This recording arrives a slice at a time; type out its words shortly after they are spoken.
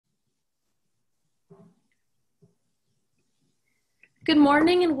Good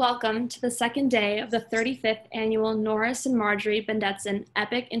morning and welcome to the second day of the 35th Annual Norris and Marjorie Bendetson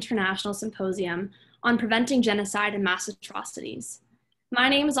EPIIC International Symposium on Preventing Genocide and Mass Atrocities. My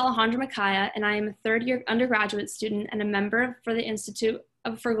name is Alejandra Macaya, and I am a third-year undergraduate student and a member for the Institute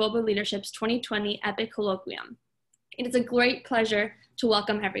for Global Leadership's 2020 EPIIC Colloquium. It is a great pleasure to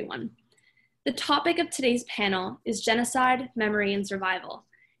welcome everyone. The topic of today's panel is Genocide, Memory, and Survival.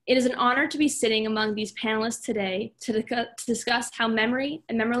 It is an honor to be sitting among these panelists today to discuss how memory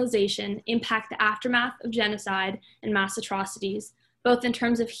and memorialization impact the aftermath of genocide and mass atrocities, both in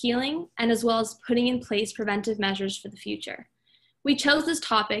terms of healing and as well as putting in place preventive measures for the future. We chose this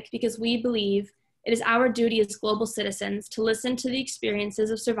topic because we believe it is our duty as global citizens to listen to the experiences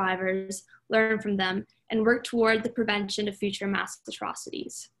of survivors, learn from them, and work toward the prevention of future mass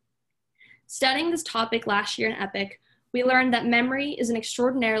atrocities. Studying this topic last year in EPIIC, we learned that memory is an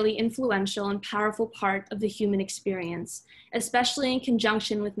extraordinarily influential and powerful part of the human experience, especially in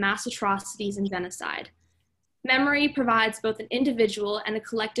conjunction with mass atrocities and genocide. Memory provides both an individual and a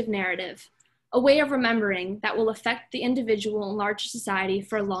collective narrative, a way of remembering that will affect the individual and larger society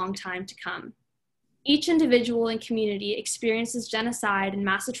for a long time to come. Each individual and community experiences genocide and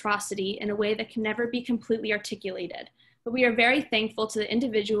mass atrocity in a way that can never be completely articulated. But we are very thankful to the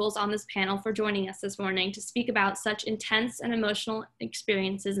individuals on this panel for joining us this morning to speak about such intense and emotional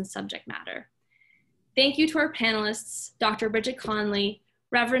experiences and subject matter. Thank you to our panelists, Dr. Bridget Conley,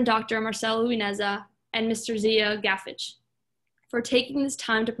 Reverend Dr. Marcel Uwineza, and Mr. Ziyah Gafić, for taking this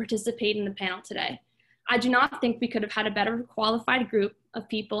time to participate in the panel today. I do not think we could have had a better qualified group of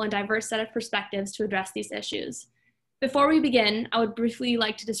people and diverse set of perspectives to address these issues. Before we begin, I would briefly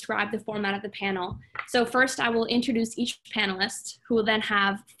like to describe the format of the panel. So first, I will introduce each panelist, who will then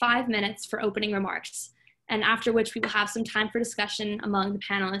have 5 minutes for opening remarks, and after which we will have some time for discussion among the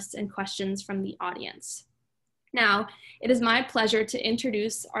panelists and questions from the audience. Now, it is my pleasure to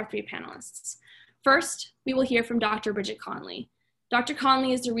introduce our 3 panelists. First, we will hear from Dr. Bridget Conley. Dr.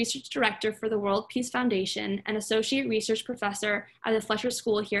 Conley is the Research Director for the World Peace Foundation and Associate Research Professor at the Fletcher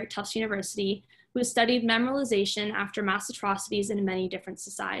School here at Tufts University, who has studied memorialization after mass atrocities in many different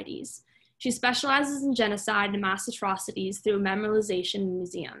societies. She specializes in genocide and mass atrocities through memorialization in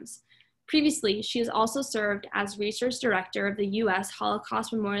museums. Previously, she has also served as Research Director of the U.S.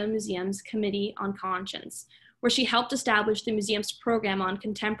 Holocaust Memorial Museum's Committee on Conscience, where she helped establish the museum's program on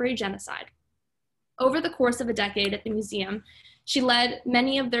contemporary genocide. Over the course of a decade at the museum, she led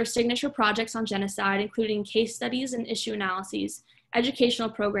many of their signature projects on genocide, including case studies and issue analyses, educational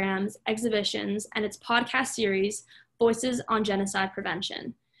programs, exhibitions, and its podcast series, Voices on Genocide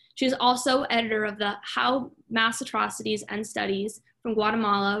Prevention. She is also editor of the How Mass Atrocities End Studies from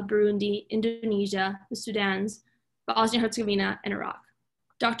Guatemala, Burundi, Indonesia, the Sudans, Bosnia-Herzegovina, and Iraq.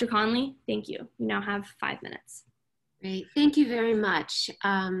 Dr. Conley, thank you. You now have 5 minutes. Great, thank you very much.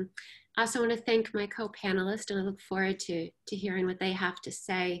 I also want to thank my co-panelists, and I look forward to hearing what they have to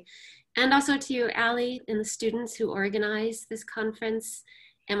say. And also to you, Ali, and the students who organized this conference,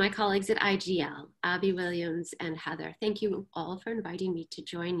 and my colleagues at IGL, Abby Williams and Heather. Thank you all for inviting me to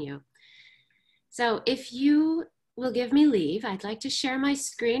join you. So if you will give me leave, I'd like to share my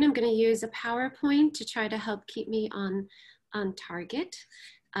screen. I'm going to use a PowerPoint to try to help keep me on target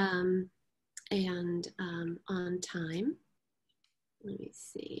and on time. Let me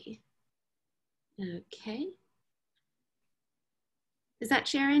see. Okay. Is that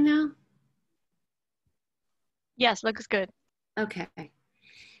sharing now? Yes, looks good. Okay.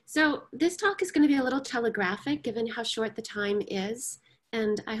 So this talk is going to be a little telegraphic given how short the time is,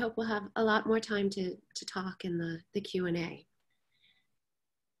 and I hope we'll have a lot more time to talk in the Q&A.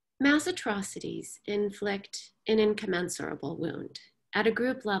 Mass atrocities inflict an incommensurable wound. At a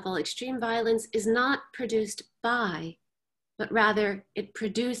group level, extreme violence is not produced by, but rather it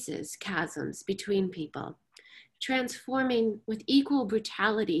produces chasms between people, transforming with equal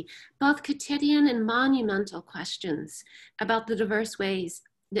brutality both quotidian and monumental questions about the diverse ways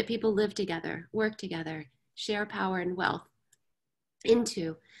that people live together, work together, share power and wealth,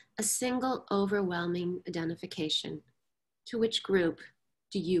 into a single overwhelming identification. To which group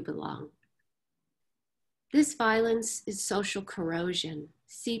do you belong? This violence is social corrosion,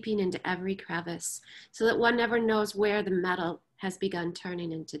 seeping into every crevice so that one never knows where the metal has begun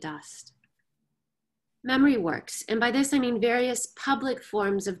turning into dust. Memory works, and by this I mean various public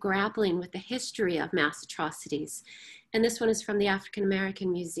forms of grappling with the history of mass atrocities, and this one is from the African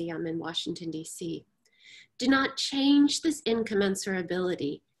American Museum in Washington, D.C., do not change this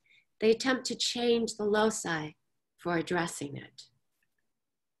incommensurability. They attempt to change the loci for addressing it.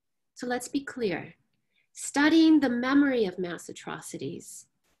 So let's be clear. Studying the memory of mass atrocities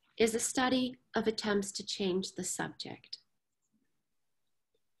is a study of attempts to change the subject.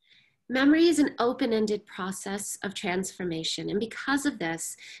 Memory is an open-ended process of transformation, and because of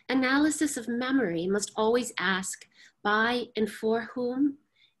this, analysis of memory must always ask by and for whom,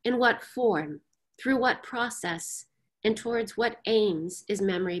 in what form, through what process, and towards what aims is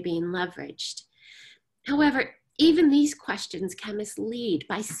memory being leveraged. However, even these questions can mislead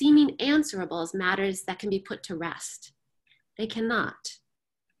by seeming answerable as matters that can be put to rest. They cannot.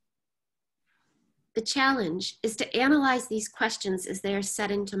 The challenge is to analyze these questions as they are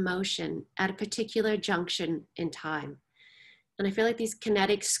set into motion at a particular junction in time. And I feel like these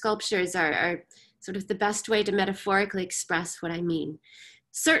kinetic sculptures are sort of the best way to metaphorically express what I mean.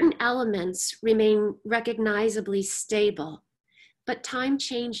 Certain elements remain recognizably stable, but time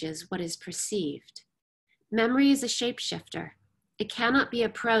changes what is perceived. Memory is a shapeshifter. It cannot be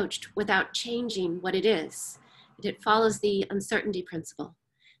approached without changing what it is. It follows the uncertainty principle.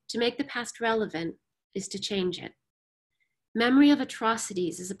 To make the past relevant is to change it. Memory of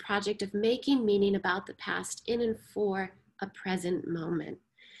atrocities is a project of making meaning about the past in and for a present moment.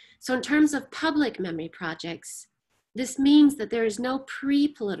 So in terms of public memory projects, this means that there is no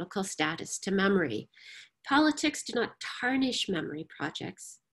pre-political status to memory. Politics do not tarnish memory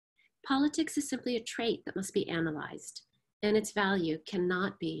projects. Politics is simply a trait that must be analyzed, and its value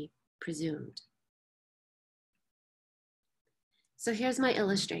cannot be presumed. So here's my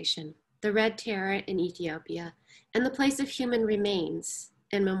illustration: the Red Terror in Ethiopia and the place of human remains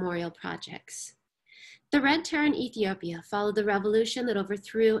in memorial projects. The Red Terror in Ethiopia followed the revolution that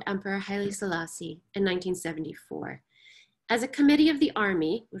overthrew Emperor Haile Selassie in 1974. As a committee of the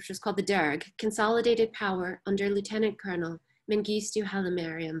army, which was called the Derg, consolidated power under Lieutenant Colonel Mengistu Haile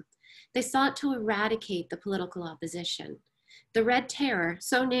Mariam, they sought to eradicate the political opposition. The Red Terror,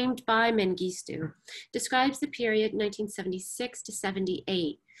 so named by Mengistu, describes the period 1976 to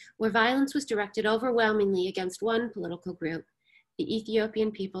 78, where violence was directed overwhelmingly against one political group, the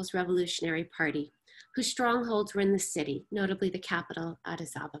Ethiopian People's Revolutionary Party, whose strongholds were in the city, notably the capital,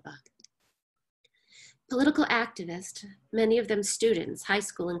 Addis Ababa. Political activists, many of them students, high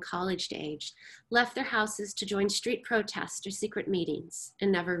school and college age, left their houses to join street protests or secret meetings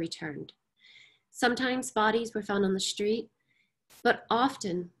and never returned. Sometimes bodies were found on the street, but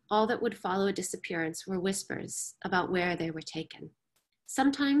often all that would follow a disappearance were whispers about where they were taken.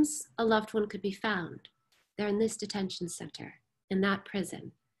 Sometimes a loved one could be found. They're in this detention center, in that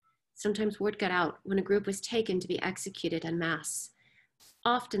prison. Sometimes word got out when a group was taken to be executed en masse.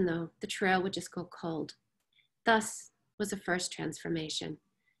 Often, though, the trail would just go cold. Thus was a first transformation.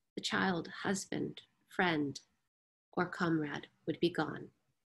 The child, husband, friend, or comrade would be gone.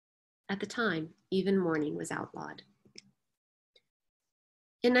 At the time, even mourning was outlawed.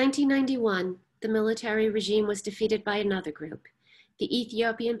 In 1991, the military regime was defeated by another group, the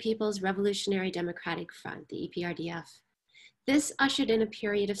Ethiopian People's Revolutionary Democratic Front, the EPRDF. This ushered in a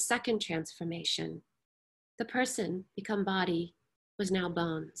period of second transformation. The person, become body, was now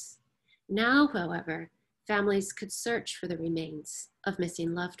bones. Now, however, families could search for the remains of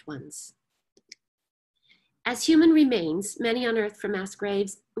missing loved ones. As human remains, many unearthed from mass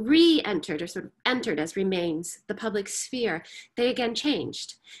graves re-entered or sort of entered as remains the public sphere, they again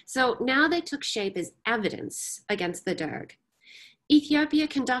changed. So now they took shape as evidence against the Derg. Ethiopia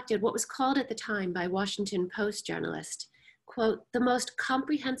conducted what was called at the time by Washington Post journalist, quote, the most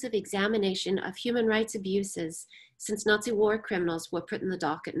comprehensive examination of human rights abuses since Nazi war criminals were put in the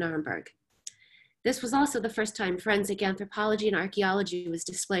dock at Nuremberg. This was also the first time forensic anthropology and archaeology was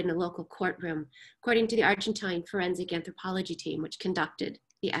displayed in a local courtroom, according to the Argentine forensic anthropology team, which conducted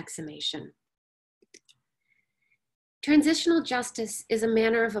the exhumation. Transitional justice is a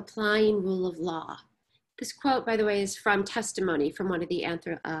manner of applying rule of law. This quote, by the way, is from testimony from one of the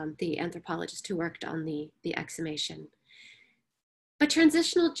anthropologists who worked on the exhumation. But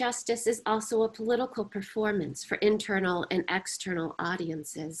transitional justice is also a political performance for internal and external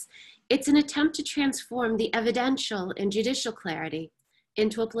audiences. It's an attempt to transform the evidential and judicial clarity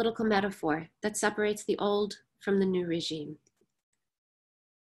into a political metaphor that separates the old from the new regime.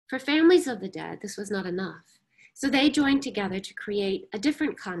 For families of the dead, this was not enough. So they joined together to create a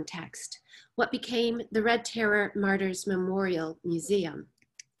different context, what became the Red Terror Martyrs Memorial Museum.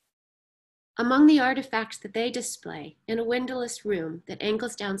 Among the artifacts that they display in a windowless room that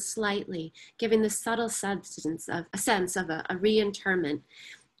angles down slightly, giving the subtle substance of a sense of a reinterment,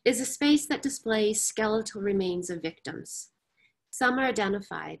 is a space that displays skeletal remains of victims. Some are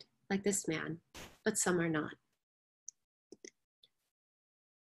identified, like this man, but some are not.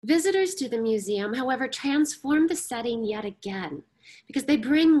 Visitors to the museum, however, transform the setting yet again, because they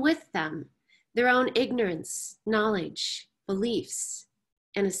bring with them their own ignorance, knowledge, beliefs,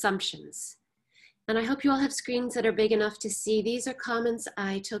 and assumptions. And I hope you all have screens that are big enough to see. These are comments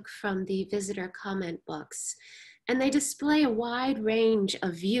I took from the visitor comment books. And they display a wide range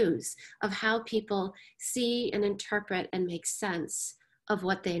of views of how people see and interpret and make sense of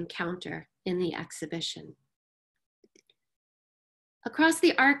what they encounter in the exhibition. Across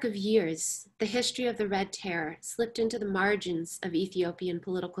the arc of years, the history of the Red Terror slipped into the margins of Ethiopian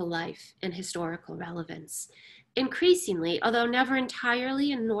political life and historical relevance. Increasingly, although never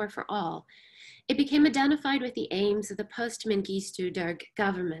entirely and nor for all, it became identified with the aims of the post-Mengistu Derg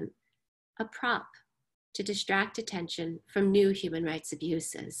government, a prop to distract attention from new human rights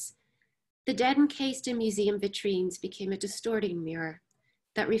abuses. The dead encased in museum vitrines became a distorting mirror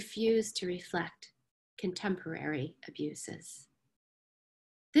that refused to reflect contemporary abuses.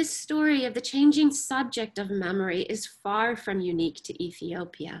 This story of the changing subject of memory is far from unique to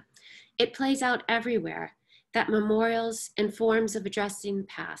Ethiopia. It plays out everywhere that memorials and forms of addressing the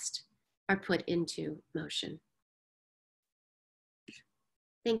past are put into motion.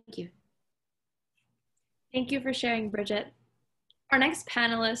 Thank you. Thank you for sharing, Bridget. Our next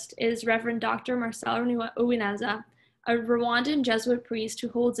panelist is Reverend Dr. Marcel Uwineza, a Rwandan Jesuit priest who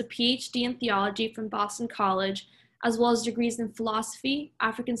holds a PhD in theology from Boston College, as well as degrees in philosophy,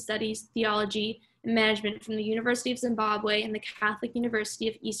 African studies, theology, and management from the University of Zimbabwe and the Catholic University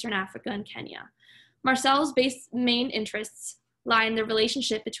of Eastern Africa in Kenya. Marcel's main interests lie in the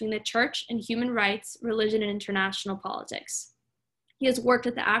relationship between the church and human rights, religion, and international politics. He has worked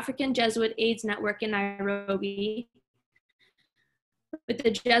at the African Jesuit AIDS Network in Nairobi, with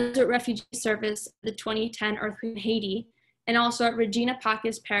the Jesuit Refugee Service, the 2010 earthquake in Haiti, and also at Regina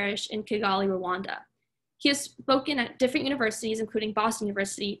Pacis Parish in Kigali, Rwanda. He has spoken at different universities, including Boston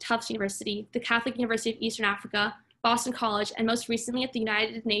University, Tufts University, the Catholic University of Eastern Africa, Boston College, and most recently at the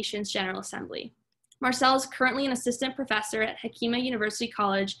United Nations General Assembly. Marcel is currently an assistant professor at Hekima University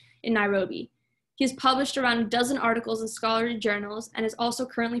College in Nairobi. He has published around a dozen articles in scholarly journals and is also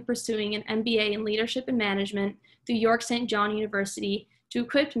currently pursuing an MBA in leadership and management through York St. John University to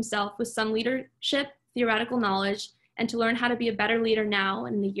equip himself with some leadership, theoretical knowledge, and to learn how to be a better leader now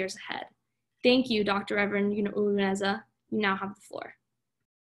and in the years ahead. Thank you, Dr. Reverend Uwineza. You now have the floor.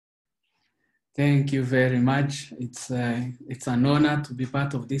 Thank you very much. It's an honor to be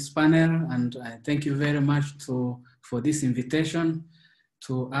part of this panel, and thank you very much for this invitation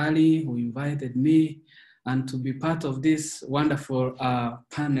to Ali, who invited me, and to be part of this wonderful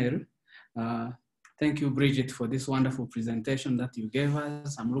panel. Thank you, Bridget, for this wonderful presentation that you gave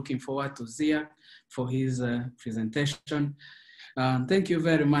us. I'm looking forward to Ziyah for his presentation. Thank you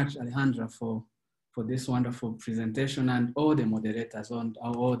very much, Alejandra, for this wonderful presentation, and all the moderators and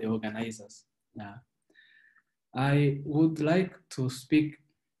all the organizers. I would like to speak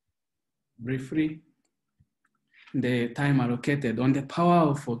briefly, the time allocated, on the power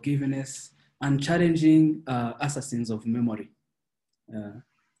of forgiveness and challenging assassins of memory.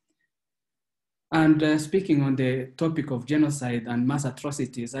 Speaking on the topic of genocide and mass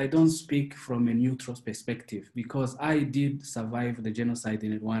atrocities, I don't speak from a neutral perspective because I did survive the genocide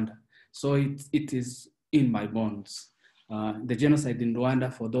in Rwanda. So it is in my bones. The genocide in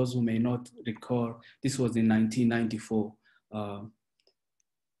Rwanda, for those who may not recall, this was in 1994.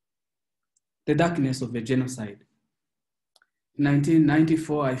 The darkness of the genocide. In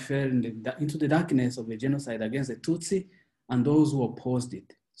 1994, I fell into the darkness of the genocide against the Tutsi and those who opposed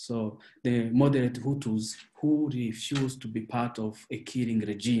it. So the moderate Hutus who refused to be part of a killing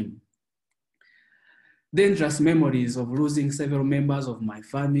regime. Dangerous memories of losing several members of my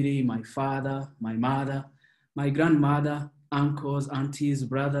family, my father, my mother, my grandmother, uncles, aunties,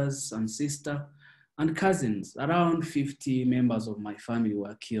 brothers and sisters, and cousins. Around 50 members of my family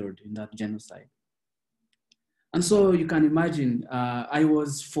were killed in that genocide. And so you can imagine, I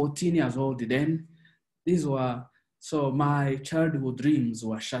was 14 years old then. So my childhood dreams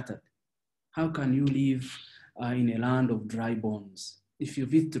were shattered. How can you live in a land of dry bones? If you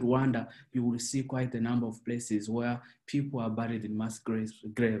visit Rwanda, you will see quite a number of places where people are buried in mass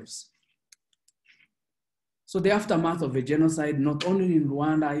graves. So the aftermath of the genocide, not only in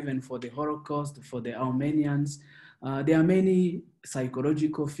Rwanda, even for the Holocaust, for the Armenians, there are many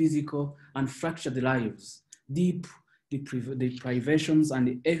psychological, physical, and fractured lives, deep deprivations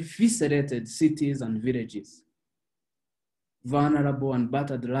and eviscerated cities and villages, vulnerable and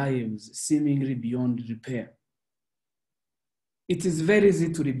battered lives seemingly beyond repair. It is very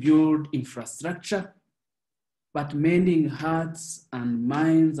easy to rebuild infrastructure, but mending hearts and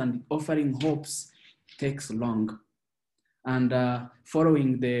minds and offering hopes takes long. And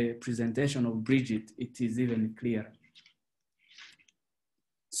following the presentation of Bridget, it is even clearer.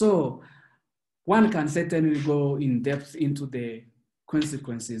 So one can certainly go in depth into the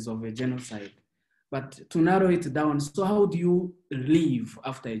consequences of a genocide. But to narrow it down, so how do you live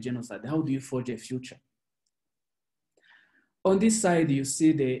after a genocide? How do you forge a future? On this side, you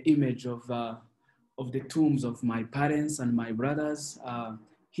see the image of the tombs of my parents and my brothers.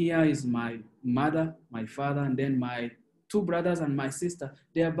 Here is my mother, my father, and then my two brothers and my sister.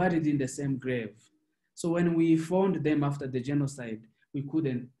 They are buried in the same grave. So when we found them after the genocide, we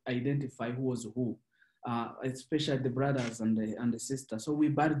couldn't identify who was who, especially the brothers and the sister. So we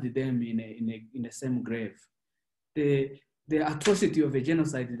buried them in the same grave. The atrocity of a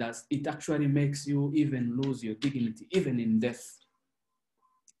genocide is that it actually makes you even lose your dignity, even in death.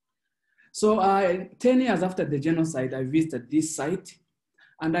 So 10 years after the genocide, I visited this site.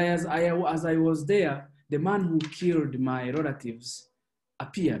 And as I was there, the man who killed my relatives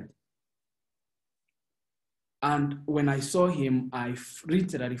appeared. And when I saw him, I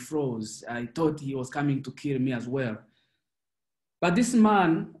literally froze. I thought he was coming to kill me as well. But this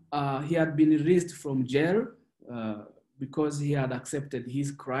man, he had been released from jail because he had accepted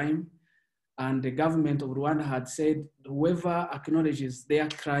his crime. And the government of Rwanda had said, whoever acknowledges their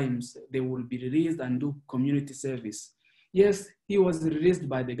crimes, they will be released and do community service. Yes, he was released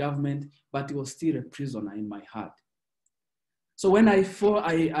by the government, but he was still a prisoner in my heart. So when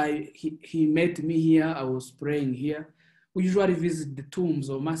he met me here, I was praying here. We usually visit the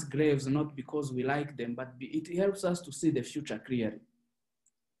tombs or mass graves, not because we like them, but it helps us to see the future clearly.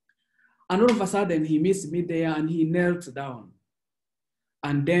 And all of a sudden, he meets me there and he knelt down.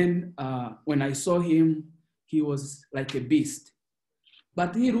 And then when I saw him, he was like a beast.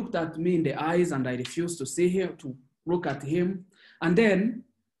 But he looked at me in the eyes and I refused to see him, to look at him. And then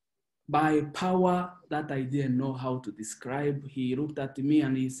by power that I didn't know how to describe, he looked at me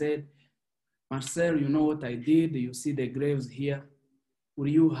and he said, Marcel, you know what I did? You see the graves here. Will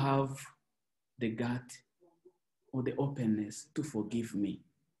you have the gut or the openness to forgive me?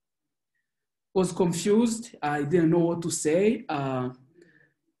 I was confused. I didn't know what to say.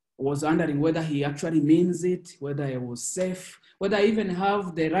 Was wondering whether he actually means it, whether I was safe, whether I even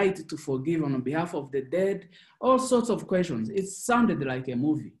have the right to forgive on behalf of the dead, all sorts of questions. It sounded like a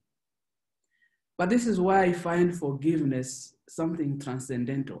movie. But this is why I find forgiveness something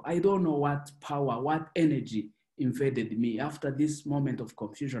transcendental. I don't know what power, what energy invaded me. After this moment of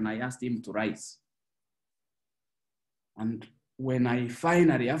confusion, I asked him to rise. And when I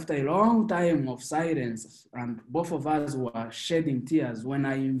finally, after a long time of silence, and both of us were shedding tears, when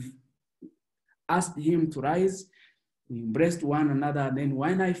I asked him to rise, we embraced one another. And then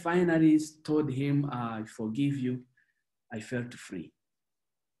when I finally told him, I forgive you, I felt free.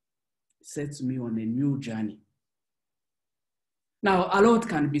 It sets me on a new journey. Now, a lot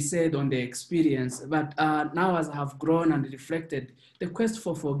can be said on the experience, but now as I have grown and reflected, the quest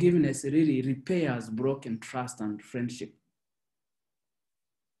for forgiveness really repairs broken trust and friendship.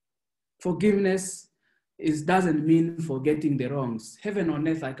 Forgiveness doesn't mean forgetting the wrongs. Heaven on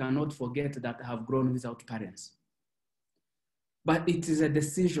earth, I cannot forget that I have grown without parents. But it is a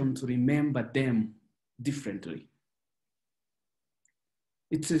decision to remember them differently.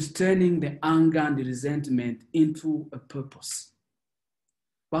 It is turning the anger and the resentment into a purpose.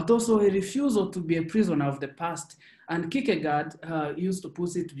 But also a refusal to be a prisoner of the past. And Kierkegaard used to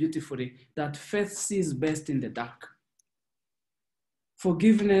put it beautifully, that faith sees best in the dark.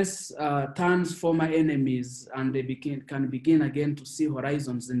 Forgiveness turns former enemies and they can begin again to see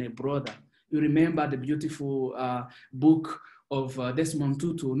horizons in a broader. You remember the beautiful book of Desmond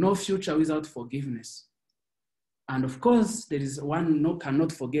Tutu, No Future Without Forgiveness. And of course, there is one no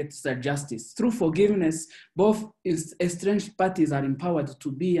cannot forget, justice. Through forgiveness, both estranged parties are empowered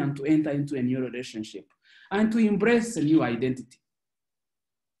to be and to enter into a new relationship and to embrace a new identity.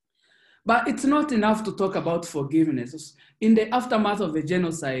 But it's not enough to talk about forgiveness. In the aftermath of the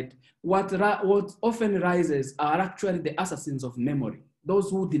genocide, what often rises are actually the assassins of memory,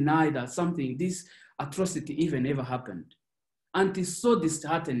 those who deny that this atrocity even ever happened. And it's so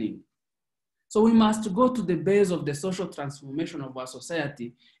disheartening. So we must go to the base of the social transformation of our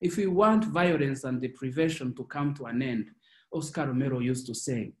society if we want violence and deprivation to come to an end. Oscar Romero used to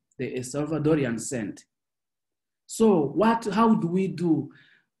say, the Salvadorian saint. So how do we do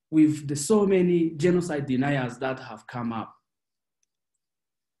with the so many genocide deniers that have come up?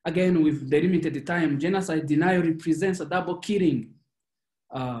 Again, with the limited time, genocide denial represents a double killing.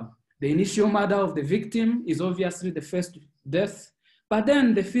 The initial murder of the victim is obviously the first death, but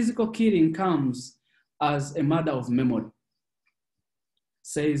then the physical killing comes as a matter of memory,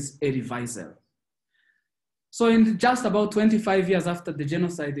 says Elie Wiesel. So in just about 25 years after the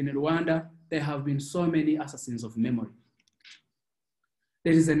genocide in Rwanda, there have been so many assassins of memory.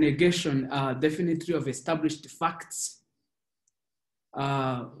 There is a negation, definitely, of established facts.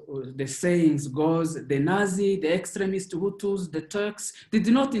 the sayings goes, the Nazi, the extremist Hutus, the Turks, they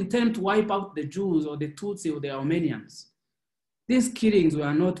did not intend to wipe out the Jews or the Tutsi or the Armenians. These killings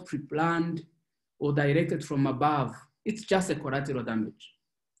were not pre-planned or directed from above. It's just a collateral damage.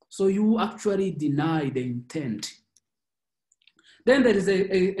 So you actually deny the intent. Then there is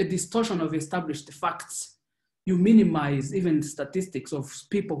a distortion of established facts. You minimize even statistics of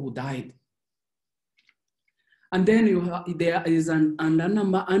people who died. And then there is an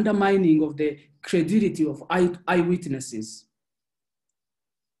undermining of the credibility of eyewitnesses.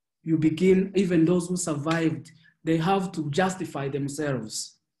 You begin, even those who survived, they have to justify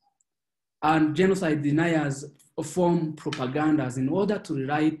themselves. And genocide deniers form propagandas in order to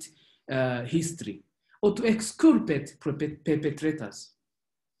rewrite history or to exculpate perpetrators.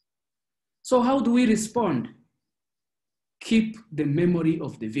 So how do we respond? Keep the memory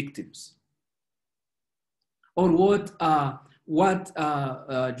of the victims. Or what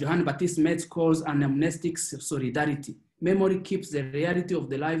Johann Baptist Metz calls an amnestic solidarity. Memory keeps the reality of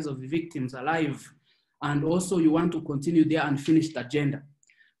the lives of the victims alive. And also you want to continue the unfinished agenda.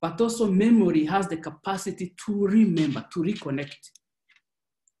 But also memory has the capacity to remember, to reconnect.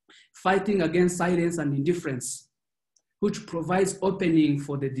 Fighting against silence and indifference, which provides opening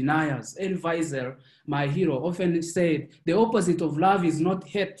for the deniers. Elie Wiesel, my hero, often said, the opposite of love is not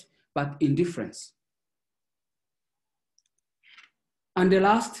hate, but indifference. And the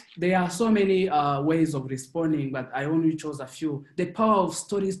last, there are so many ways of responding, but I only chose a few. The power of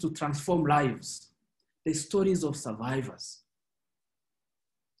stories to transform lives. The stories of survivors.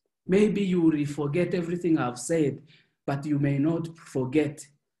 Maybe you will forget everything I've said, but you may not forget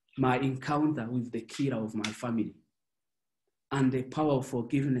my encounter with the killer of my family and the power of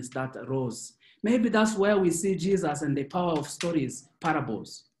forgiveness that arose. Maybe that's where we see Jesus and the power of stories,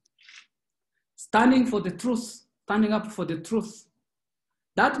 parables. Standing for the truth, standing up for the truth.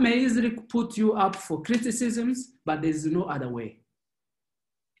 That may easily put you up for criticisms, but there's no other way.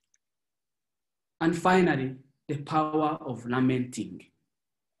 And finally, the power of lamenting.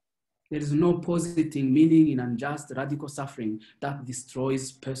 There is no positive meaning in unjust radical suffering that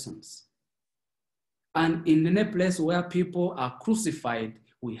destroys persons. And in any place where people are crucified,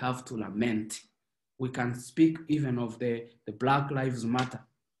 we have to lament. We can speak even of the Black Lives Matter.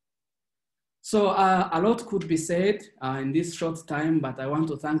 So a lot could be said in this short time, but I want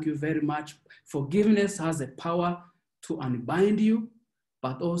to thank you very much. Forgiveness has a power to unbind you,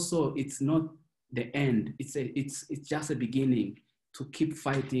 but also it's not the end. It's just a beginning to keep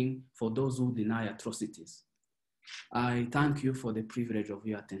fighting for those who deny atrocities. I thank you for the privilege of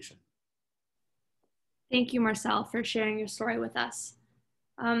your attention. Thank you, Marcel, for sharing your story with us.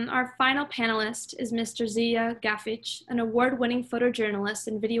 Our final panelist is Mr. Ziyah Gafić, an award-winning photojournalist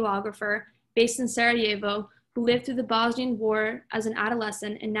and videographer based in Sarajevo, who lived through the Bosnian War as an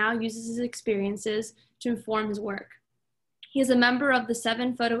adolescent and now uses his experiences to inform his work. He is a member of the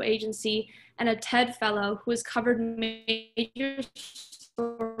VII Photo agency and a TED Fellow who has covered major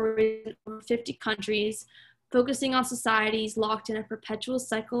stories in over 50 countries, focusing on societies locked in a perpetual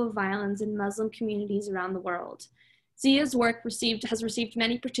cycle of violence in Muslim communities around the world. Ziyah's work has received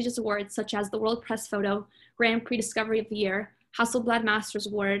many prestigious awards, such as the World Press Photo, Grand Prix Discovery of the Year, Hasselblad Masters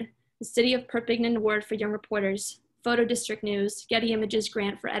Award, the City of Perpignan Award for Young Reporters, Photo District News, Getty Images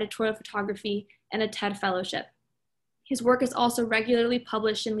Grant for Editorial Photography, and a TED Fellowship. His work is also regularly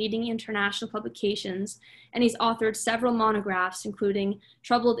published in leading international publications, and he's authored several monographs, including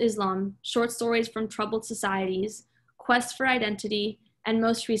Troubled Islam, Short Stories from Troubled Societies, Quest for Identity, and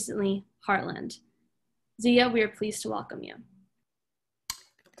most recently, Heartland. Ziyah, we are pleased to welcome you.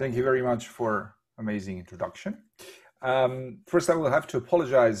 Thank you very much for amazing introduction. First, I will have to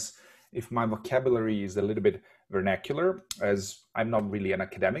apologize if my vocabulary is a little bit vernacular, as I'm not really an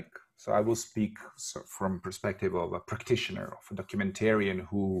academic. So I will speak from perspective of a practitioner, of a documentarian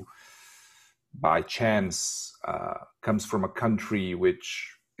who, by chance, comes from a country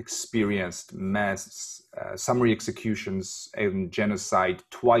which experienced mass summary executions and genocide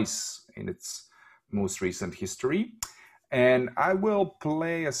twice in its most recent history. And I will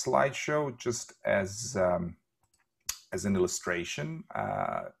play a slideshow just as an illustration,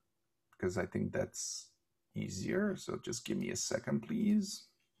 because I think that's easier. So just give me a second, please.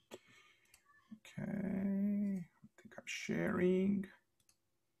 Okay, I think I'm sharing.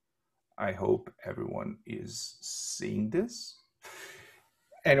 I hope everyone is seeing this.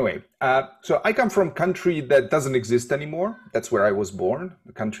 Anyway, so I come from a country that doesn't exist anymore. That's where I was born.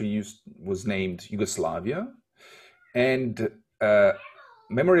 The country was named Yugoslavia. And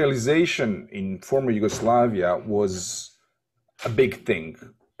memorialization in former Yugoslavia was a big thing.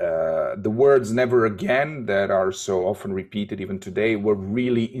 the words never again that are so often repeated even today were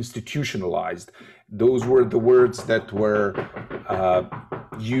really institutionalized. Those were the words that were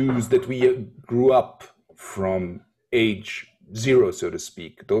used, that we grew up from age zero, so to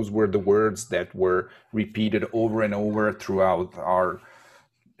speak. Those were the words that were repeated over and over throughout our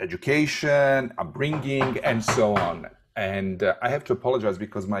education, upbringing, and so on. And I have to apologize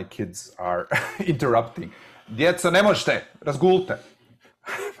because my kids are interrupting. Djeco, ne možete, razgulte.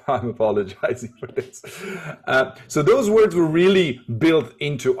 I'm apologizing for this. So those words were really built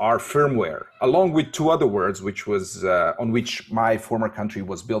into our firmware, along with two other words, which was on which my former country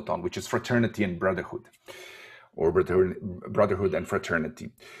was built on, which is fraternity and brotherhood, or brotherhood and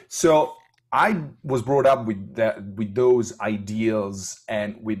fraternity. So I was brought up with those ideals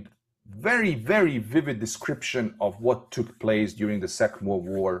and with very, very vivid description of what took place during the Second World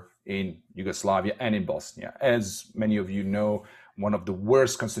War in Yugoslavia and in Bosnia. As many of you know, one of the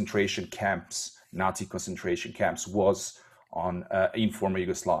worst concentration camps, Nazi concentration camps, was in former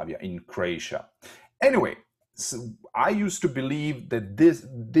Yugoslavia, in Croatia. Anyway, so I used to believe that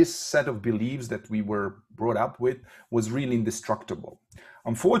this set of beliefs that we were brought up with was really indestructible.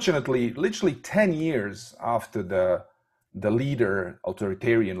 Unfortunately, literally 10 years after the leader,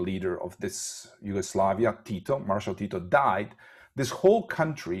 authoritarian leader of this Yugoslavia, Tito, Marshal Tito, died, this whole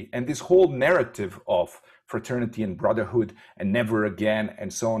country and this whole narrative of fraternity and brotherhood and never again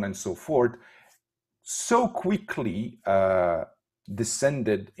and so on and so forth so quickly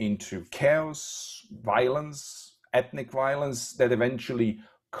descended into chaos, violence, ethnic violence that eventually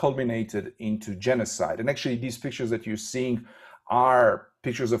culminated into genocide. And actually these pictures that you're seeing are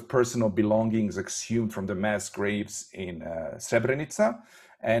pictures of personal belongings exhumed from the mass graves in Srebrenica.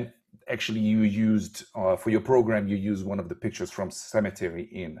 And actually you used, for your program, you used one of the pictures from cemetery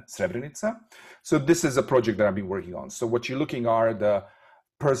in Srebrenica. So this is a project that I've been working on. So what you're looking are the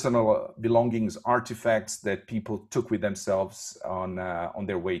personal belongings, artifacts that people took with themselves on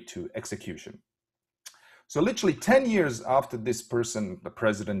their way to execution. So literally 10 years after this person, the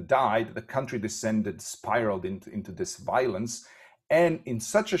president, died, the country spiraled into this violence. And in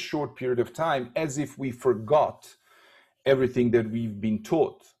such a short period of time, as if we forgot everything that we've been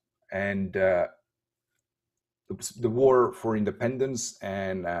taught. And the war for independence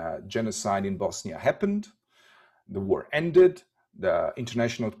and genocide in Bosnia happened. The war ended. The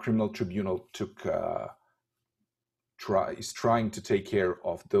International Criminal Tribunal is trying to take care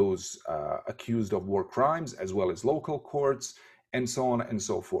of those accused of war crimes, as well as local courts, and so on and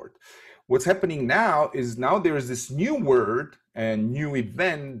so forth. What's happening now is there is this new word and new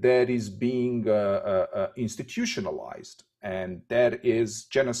event that is being institutionalized, and that is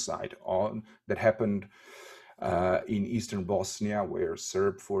genocide that happened in eastern Bosnia, where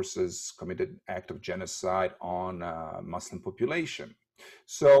Serb forces committed an act of genocide on Muslim population.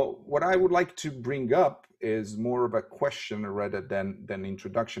 So what I would like to bring up is more of a question rather than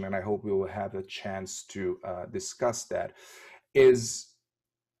introduction, and I hope we will have a chance to discuss that, is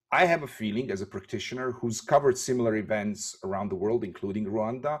I have a feeling, as a practitioner who's covered similar events around the world, including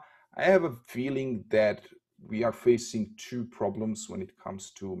Rwanda, I have a feeling that we are facing two problems when it comes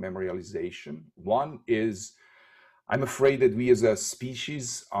to memorialization. One is, I'm afraid that we as a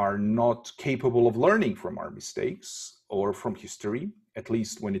species are not capable of learning from our mistakes or from history, at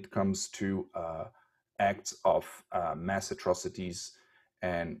least when it comes to acts of mass atrocities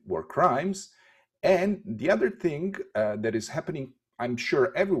and war crimes. And the other thing that is happening, I'm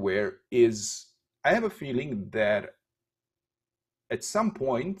sure everywhere, is I have a feeling that at some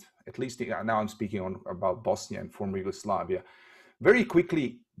point, at least now I'm speaking about Bosnia and former Yugoslavia, very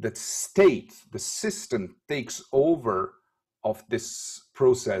quickly the state, the system takes over of this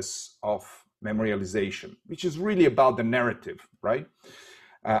process of memorialization, which is really about the narrative, right?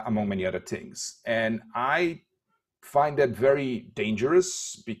 Among many other things. And I find that very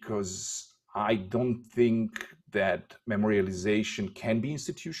dangerous because I don't think that memorialization can be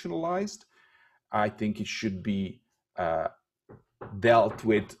institutionalized. I think it should be dealt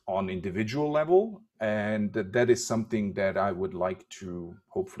with on individual level, and that is something that I would like to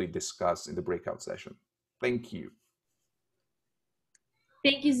hopefully discuss in the breakout session. Thank you.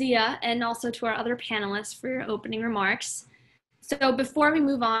 Thank you, Ziyah, and also to our other panelists for your opening remarks. So before we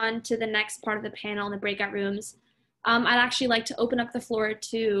move on to the next part of the panel in the breakout rooms, I'd actually like to open up the floor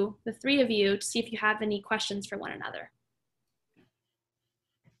to the three of you to see if you have any questions for one another.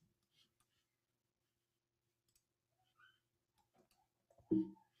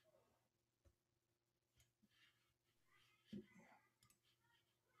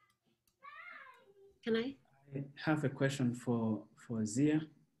 Can I? I have a question for Ziyah.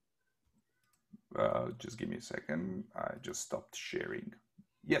 Just give me a second. I just stopped sharing.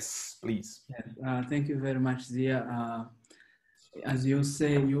 Yes, please. Yes, thank you very much, Ziyah. As you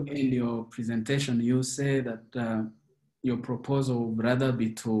say, you in your presentation, you say that your proposal would rather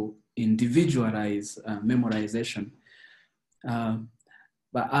be to individualize memorization.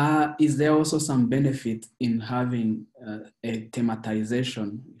 But is there also some benefit in having a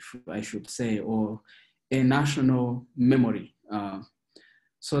thematization, if I should say, or a national memory,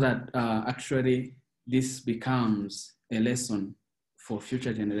 so that actually this becomes a lesson for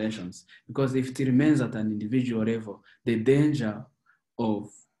future generations? Because if it remains at an individual level, the danger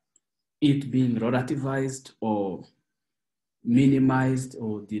of it being relativized or minimized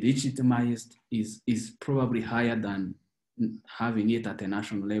or delegitimized is probably higher than having it at a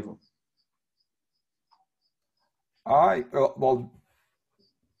national level. Well,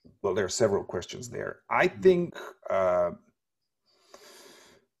 there are several questions there. I think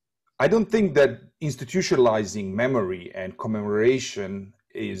I don't think that institutionalizing memory and commemoration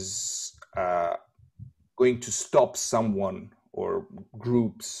is going to stop someone or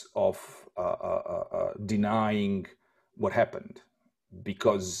groups of denying what happened,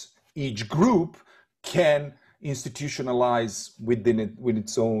 because each group can institutionalize within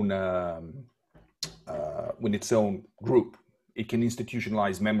its own group. It can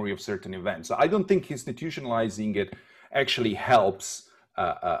institutionalize memory of certain events. So I don't think institutionalizing it actually helps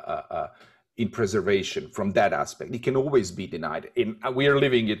in preservation from that aspect. It can always be denied. We are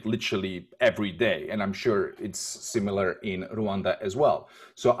living it literally every day, and I'm sure it's similar in Rwanda as well.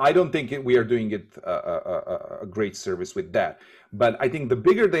 So I don't think we are doing it a great service with that. But I think the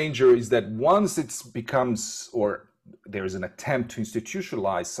bigger danger is that once it becomes, or there is an attempt to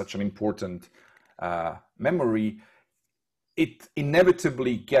institutionalize such an important memory, it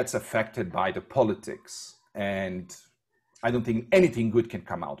inevitably gets affected by the politics, and I don't think anything good can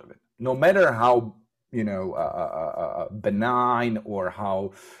come out of it, no matter how benign or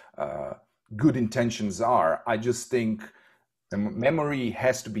how good intentions are. I just think the memory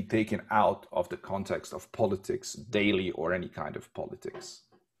has to be taken out of the context of politics, daily or any kind of politics,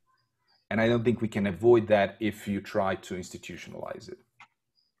 and I don't think we can avoid that if you try to institutionalize it.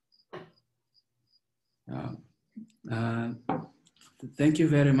 Thank you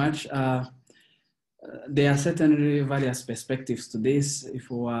very much. There are certainly various perspectives to this. If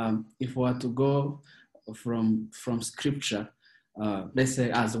we were to go from scripture, let's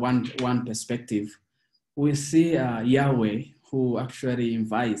say as one perspective, we see Yahweh, who actually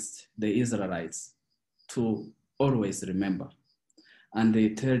invites the Israelites to always remember, and they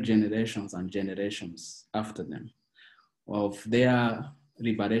tell generations and generations after them of their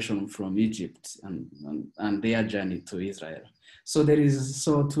liberation from Egypt and their journey to Israel. So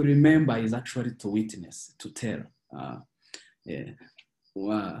to remember is actually to witness, to tell.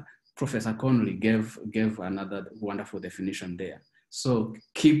 Professor Conley gave another wonderful definition there. So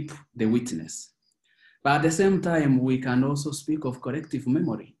keep the witness. But at the same time, we can also speak of collective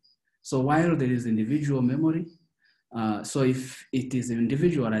memory. So while there is individual memory, so if it is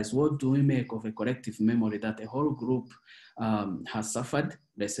individualized, what do we make of a collective memory that a whole group has suffered?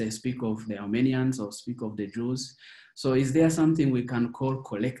 Let's say speak of the Armenians or speak of the Jews. So is there something we can call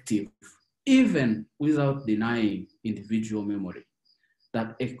collective, even without denying individual memory,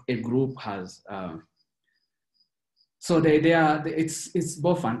 that a group has? So it's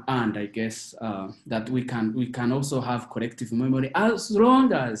both and I guess, that we can also have collective memory, as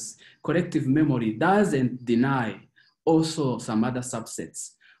long as collective memory doesn't deny also some other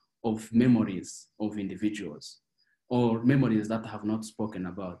subsets of memories of individuals or memories that have not spoken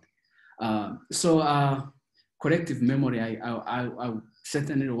about. Collective memory, I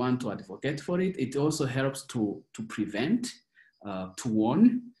certainly want to advocate for it. It also helps to prevent, to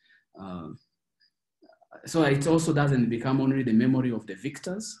warn. So it also doesn't become only the memory of the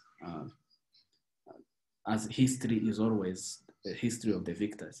victors, as history is always the history of the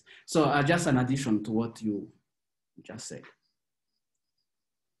victors. So just an addition to what you just said.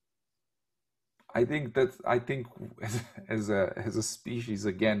 I think as a species,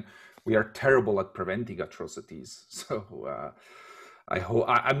 again, we are terrible at preventing atrocities. So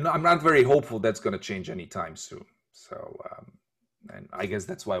I'm not very hopeful that's going to change anytime soon. So and I guess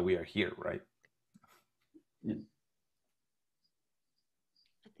that's why we are here, right? Yeah.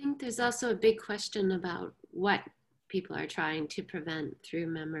 I think there's also a big question about what people are trying to prevent through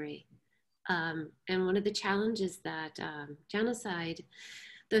memory. And one of the challenges that genocide,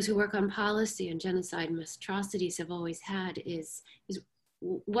 those who work on policy and genocide and mass atrocities have always had is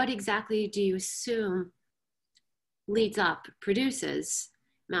what exactly do you assume produces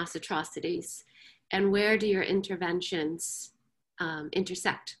mass atrocities, and where do your interventions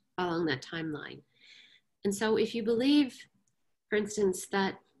intersect along that timeline? And so if you believe for instance,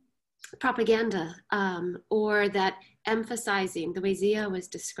 that propaganda or that emphasizing, the way Ziyah was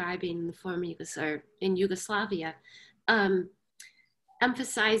describing the former in Yugoslavia,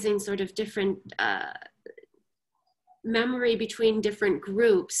 emphasizing sort of different memory between different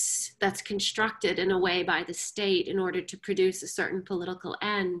groups that's constructed in a way by the state in order to produce a certain political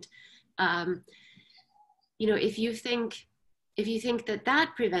end. You know, if you think that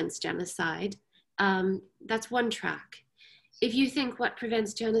that prevents genocide, that's one track. If you think what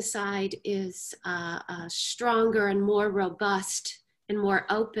prevents genocide is a stronger and more robust and more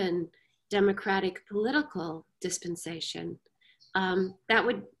open democratic political dispensation, that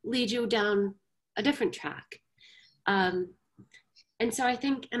would lead you down a different track. And so I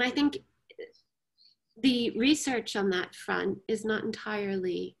think the research on that front is not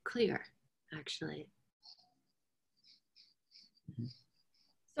entirely clear, actually.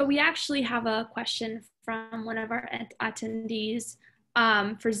 So we actually have a question from one of our attendees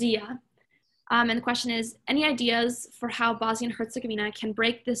for Ziyah. And the question is, any ideas for how Bosnia and Herzegovina can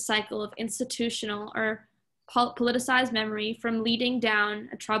break this cycle of institutional or politicized memory from leading down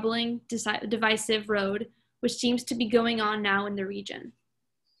a troubling, divisive road, which seems to be going on now in the region?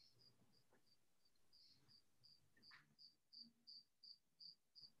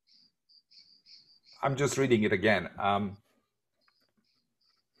 I'm just reading it again.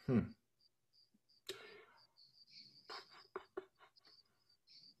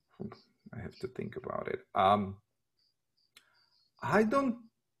 I have to think about it.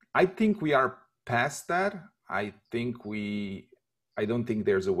 I think we are past that. I don't think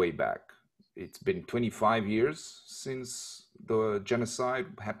there's a way back. It's been 25 years since the genocide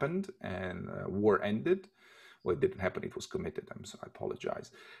happened and war ended. Well, it didn't happen, it was committed. I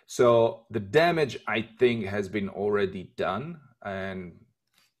apologize. So the damage, I think, has been already done. And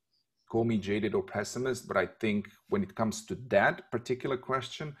call me jaded or pessimist, but I think when it comes to that particular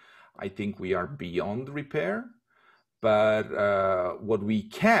question, I think we are beyond repair. But what we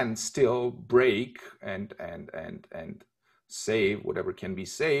can still break and save, whatever can be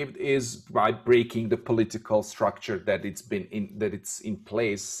saved, is by breaking the political structure that it's in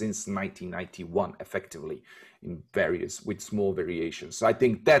place since 1991, effectively, with small variations. So I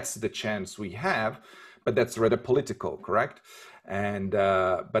think that's the chance we have, but that's rather political, correct? And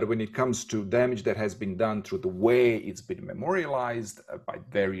but when it comes to damage that has been done through the way it's been memorialized by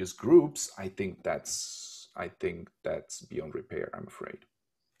various groups, I think that's beyond repair, I'm afraid.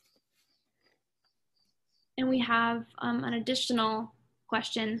 And we have an additional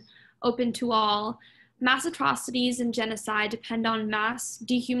question open to all. Mass atrocities and genocide depend on mass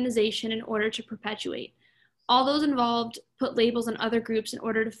dehumanization in order to perpetuate. All those involved put labels on other groups in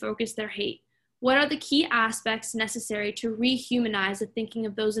order to focus their hate. What are the key aspects necessary to rehumanize the thinking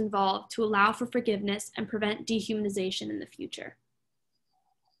of those involved to allow for forgiveness and prevent dehumanization in the future?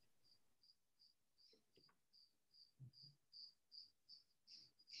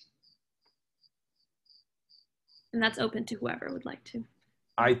 And that's open to whoever would like to.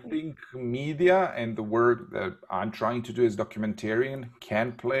 I think media and the work that I'm trying to do as documentarian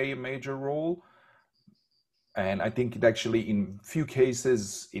can play a major role. And I think it actually, in few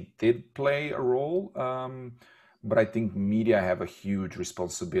cases, it did play a role. But I think media have a huge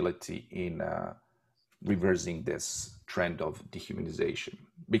responsibility in reversing this trend of dehumanization.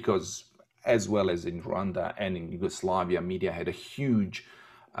 Because as well as in Rwanda and in Yugoslavia, media had a huge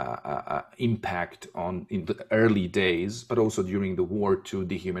impact in the early days, but also during the war, to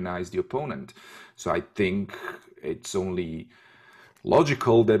dehumanize the opponent. So I think it's only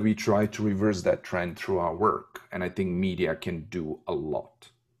logical that we try to reverse that trend through our work. And I think media can do a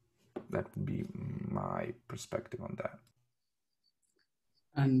lot. That would be my perspective on that.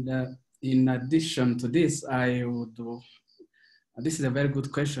 And in addition to this, this is a very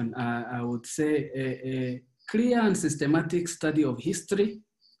good question. I would say a clear and systematic study of history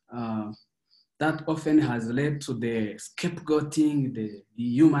that often has led to the scapegoating, the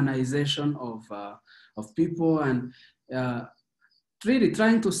dehumanization of people, and really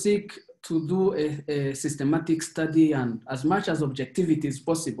trying to seek to do a systematic study and as much as objectivity is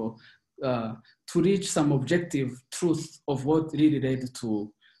possible to reach some objective truth of what really led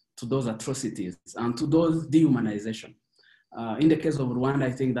to those atrocities and to those dehumanization. In the case of Rwanda,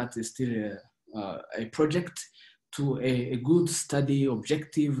 I think that is still a project to a good study,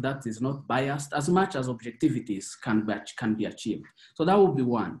 objective, that is not biased, as much as objectivities can be achieved. So that would be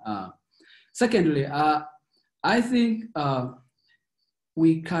one. Secondly, I think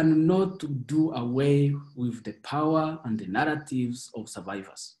we cannot do away with the power and the narratives of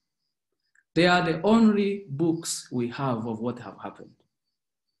survivors. They are the only books we have of what have happened.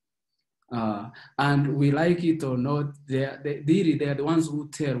 And we like it or not, they're the ones who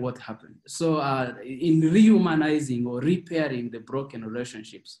tell what happened. So in rehumanizing or repairing the broken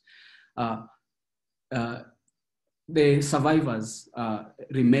relationships, the survivors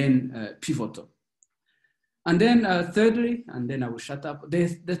remain pivotal. And then thirdly, and then I will shut up,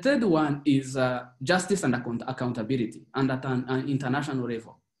 the third one is justice and accountability, and at an international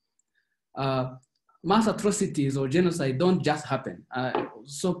level. Mass atrocities or genocide don't just happen.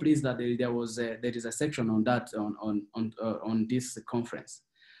 So pleased that there is a section on that on this conference.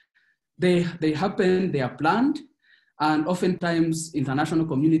 They happen, they are planned, and oftentimes international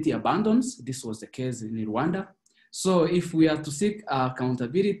community abandons. This was the case in Rwanda. So if we are to seek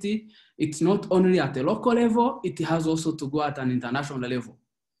accountability, it's not only at a local level, it has also to go at an international level.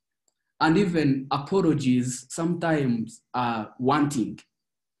 And even apologies sometimes are wanting.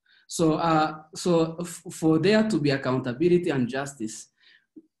 So, for there to be accountability and justice,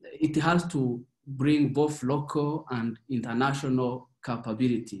 it has to bring both local and international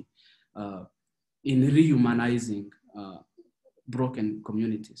capability in rehumanizing broken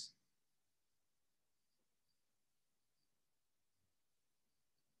communities.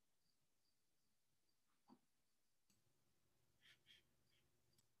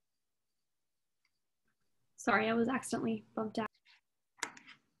 Sorry, I was accidentally bumped out.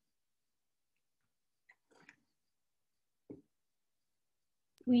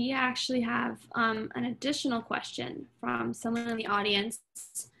 We actually have an additional question from someone in the audience,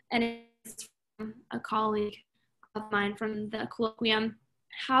 and it's from a colleague of mine from the colloquium.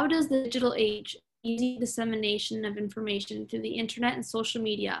 How does the digital age, easy dissemination of information through the internet and social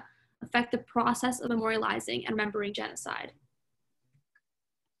media affect the process of memorializing and remembering genocide?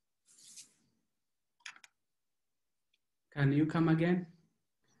 Can you come again?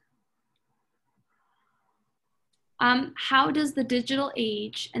 How does the digital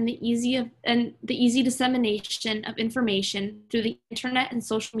age and the easy dissemination of information through the internet and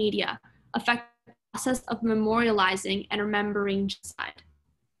social media affect the process of memorializing and remembering genocide?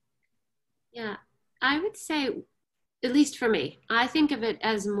 Yeah, I would say, at least for me, I think of it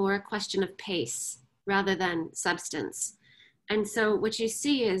as more a question of pace rather than substance. And so what you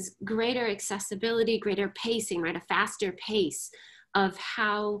see is greater accessibility, greater pacing, right? A faster pace of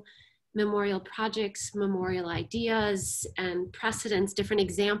how memorial projects, memorial ideas, and precedents, different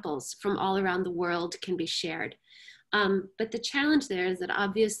examples from all around the world can be shared. But the challenge there is that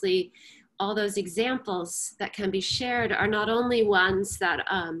obviously all those examples that can be shared are not only ones that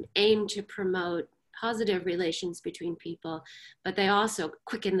aim to promote positive relations between people, but they also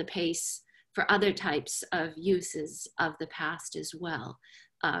quicken the pace for other types of uses of the past as well.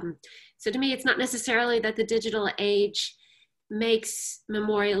 So to me, it's not necessarily that the digital age makes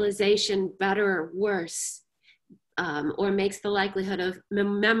memorialization better or worse, or makes the likelihood of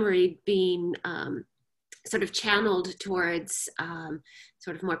memory being sort of channeled towards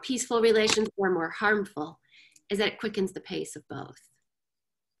sort of more peaceful relations or more harmful, is that it quickens the pace of both.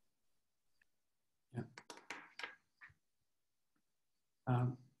 Yeah.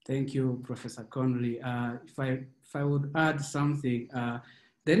 Thank you, Professor Conley. If I would add something,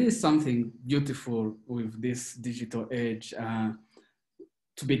 there is something beautiful with this digital age.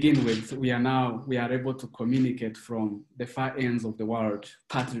 To begin with, we are able to communicate from the far ends of the world,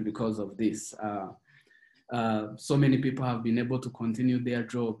 partly because of this. So many people have been able to continue their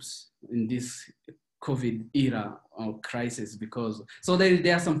jobs in this COVID era or crisis because, so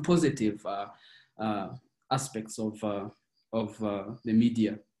there are some positive aspects of the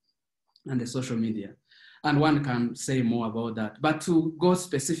media and the social media. And one can say more about that. But to go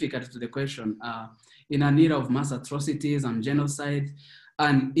specifically to the question, in an era of mass atrocities and genocide,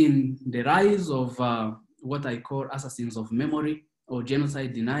 and in the rise of what I call assassins of memory or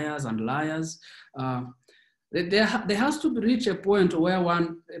genocide deniers and liars, there has to reach a point where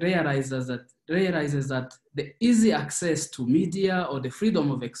one realizes that the easy access to media or the freedom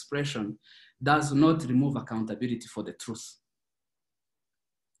of expression does not remove accountability for the truth.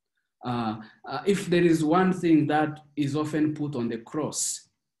 If there is one thing that is often put on the cross,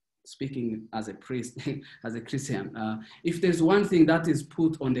 speaking as a priest, as a Christian, if there's one thing that is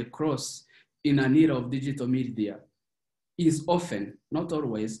put on the cross in an era of digital media, is often, not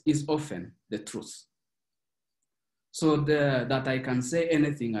always, is often the truth. So that I can say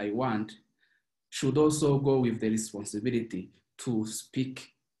anything I want should also go with the responsibility to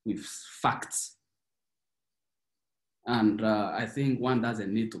speak with facts. And I think one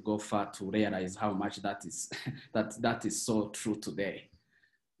doesn't need to go far to realize how much that is, that is so true today.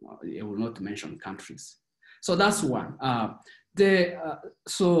 I will not mention countries. So that's one.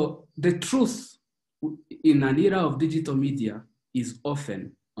 So the truth in an era of digital media is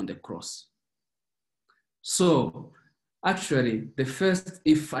often on the cross. So actually, the first,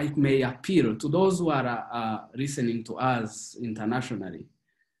 if I may appeal to those who are listening to us internationally,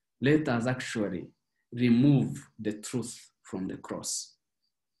 let us actually remove the truth from the cross.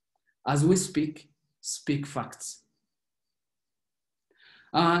 As we speak facts.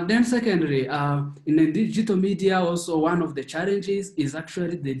 Then secondly, in the digital media, also one of the challenges is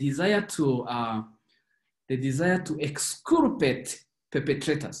actually the desire to exculpate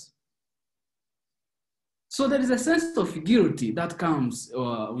perpetrators. So there is a sense of guilty that comes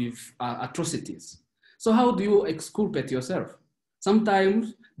with atrocities. So how do you exculpate yourself?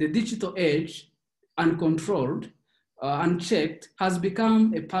 Sometimes the digital age, uncontrolled, unchecked, has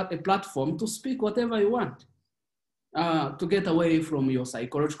become a platform to speak whatever you want, to get away from your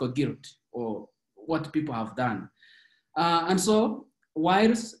psychological guilt or what people have done. And so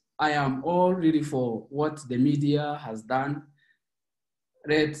whilst I am all really for what the media has done,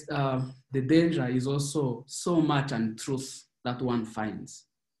 the danger is also so much untruth that one finds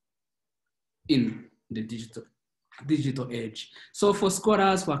in the digital age. So for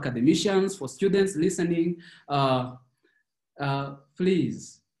scholars, for academicians, for students listening,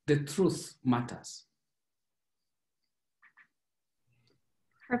 please, the truth matters.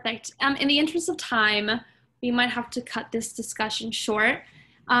 Perfect. In the interest of time, we might have to cut this discussion short,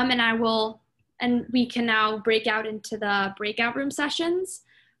 and we can now break out into the breakout room sessions.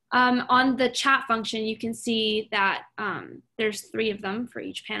 On the chat function, you can see that there's 3 of them for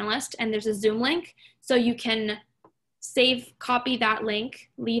each panelist, and there's a Zoom link. So you can copy that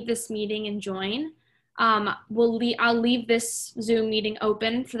link, leave this meeting and join. I'll leave this Zoom meeting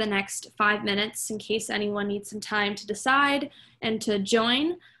open for the next 5 minutes in case anyone needs some time to decide and to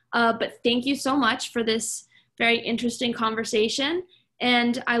join. But thank you so much for this very interesting conversation.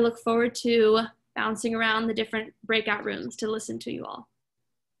 And I look forward to bouncing around the different breakout rooms to listen to you all.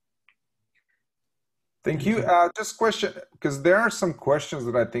 Thank you. Just question, because there are some questions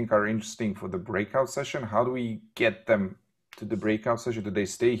that I think are interesting for the breakout session. How do we get them to the breakout session? Do they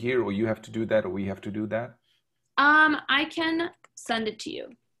stay here, or you have to do that, or we have to do that? I can send it to you,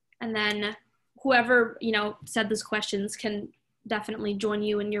 and then whoever said those questions can definitely join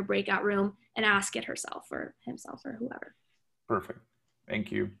you in your breakout room and ask it herself or himself or whoever. Perfect.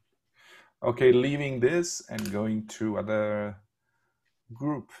 Thank you. Okay, leaving this and going to other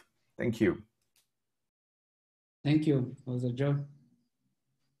group. Thank you. Thank you. It was a joy.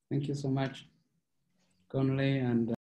 Thank you so much, Conley and